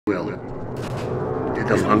will. Did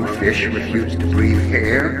the lungfish refuse to breathe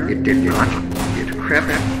air? It did not. It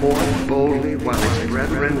crept forth boldly while its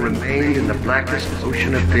brethren remained in the blackest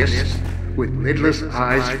ocean abyss, with lidless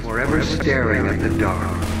eyes forever staring at the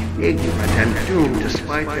dark, ignorant and doomed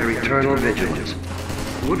despite their eternal vigilance.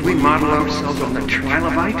 Would we model ourselves on the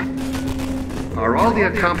trilobite? Are all the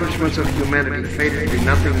accomplishments of humanity fated to be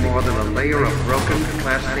nothing more than a layer of broken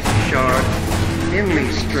plastic shards,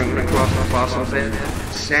 thinly strewn across the fossil bed,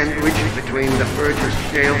 sandwiched between the verge's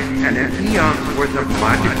shale and an eon's worth of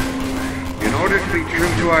mud? In order to be true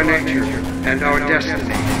to our nature and our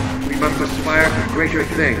destiny, we must aspire to greater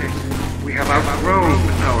things. We have outgrown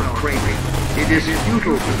our craving. It is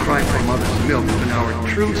futile to cry for mother's milk when our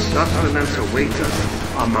true sustenance awaits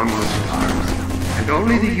us among the stars. And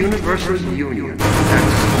only the universal union, that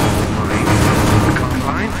soul mind,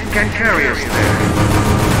 combined, can carry us there.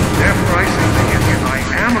 Therefore I say to him, I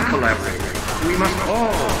am a collaborator. We must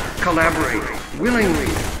all collaborate,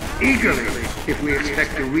 willingly, eagerly, if we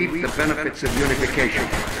expect to reap the benefits of unification.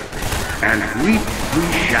 And reap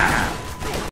we shall.